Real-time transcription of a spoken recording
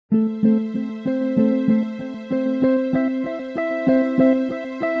We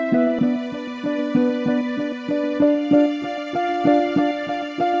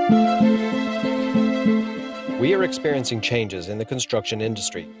are experiencing changes in the construction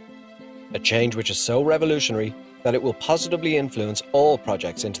industry, a change which is so revolutionary that it will positively influence all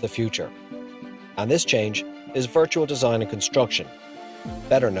projects into the future. And this change is virtual design and construction,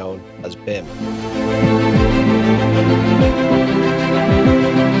 better known as BIM.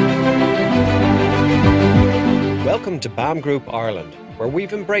 Welcome to BAM Group Ireland, where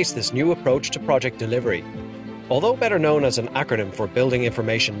we've embraced this new approach to project delivery. Although better known as an acronym for Building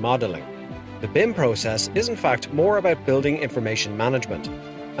Information Modelling, the BIM process is in fact more about building information management,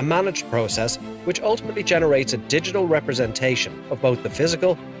 a managed process which ultimately generates a digital representation of both the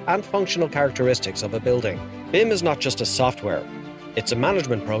physical and functional characteristics of a building. BIM is not just a software, it's a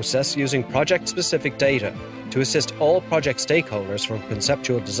management process using project-specific data to assist all project stakeholders from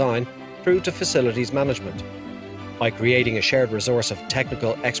conceptual design through to facilities management. By creating a shared resource of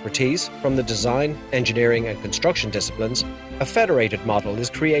technical expertise from the design, engineering and construction disciplines, a federated model is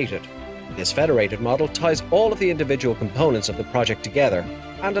created. This federated model ties all of the individual components of the project together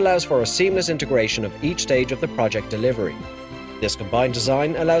and allows for a seamless integration of each stage of the project delivery. This combined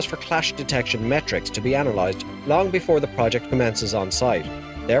design allows for clash detection metrics to be analysed long before the project commences on site,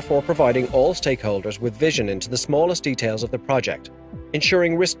 therefore providing all stakeholders with vision into the smallest details of the project,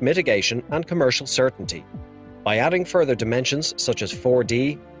 ensuring risk mitigation and commercial certainty. By adding further dimensions such as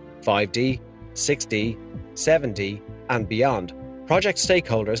 4D, 5D, 6D, 7D and beyond, project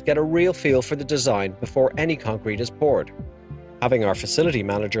stakeholders get a real feel for the design before any concrete is poured. Having our facility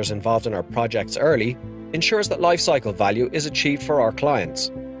managers involved in our projects early ensures that life cycle value is achieved for our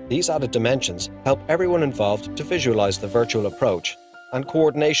clients. These added dimensions help everyone involved to visualize the virtual approach and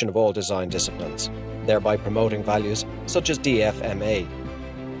coordination of all design disciplines, thereby promoting values such as DFMA.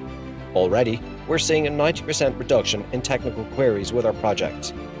 Already, we're seeing a 90% reduction in technical queries with our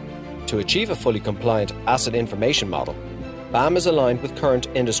projects. To achieve a fully compliant asset information model, BAM is aligned with current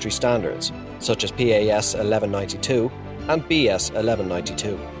industry standards, such as PAS 1192 and BS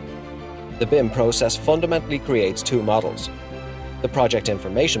 1192. The BIM process fundamentally creates two models, the Project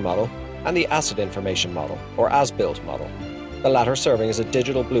Information Model and the Asset Information Model, or as-built model, the latter serving as a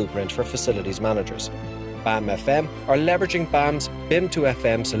digital blueprint for facilities managers. BAM FM are leveraging BAM's BIM to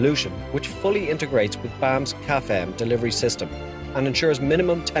FM solution, which fully integrates with BAM's CAFM delivery system and ensures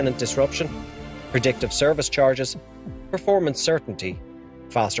minimum tenant disruption, predictive service charges, performance certainty,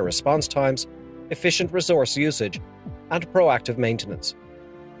 faster response times, efficient resource usage, and proactive maintenance.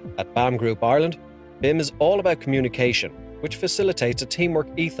 At BAM Group Ireland, BIM is all about communication, which facilitates a teamwork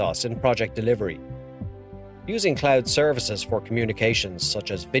ethos in project delivery. Using cloud services for communications such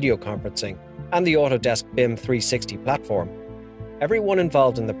as video conferencing and the Autodesk BIM 360 platform, everyone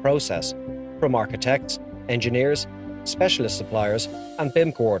involved in the process, from architects, engineers, specialist suppliers, and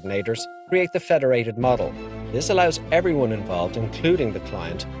BIM coordinators, create the federated model. This allows everyone involved, including the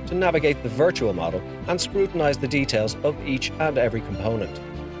client, to navigate the virtual model and scrutinize the details of each and every component.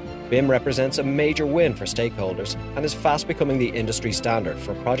 BIM represents a major win for stakeholders and is fast becoming the industry standard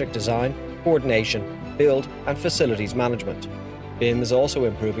for project design, coordination, build and facilities management. BIM is also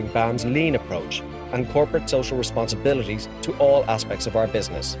improving BAM's lean approach and corporate social responsibilities to all aspects of our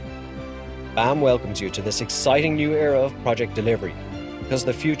business. BAM welcomes you to this exciting new era of project delivery, because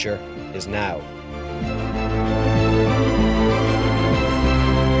the future is now.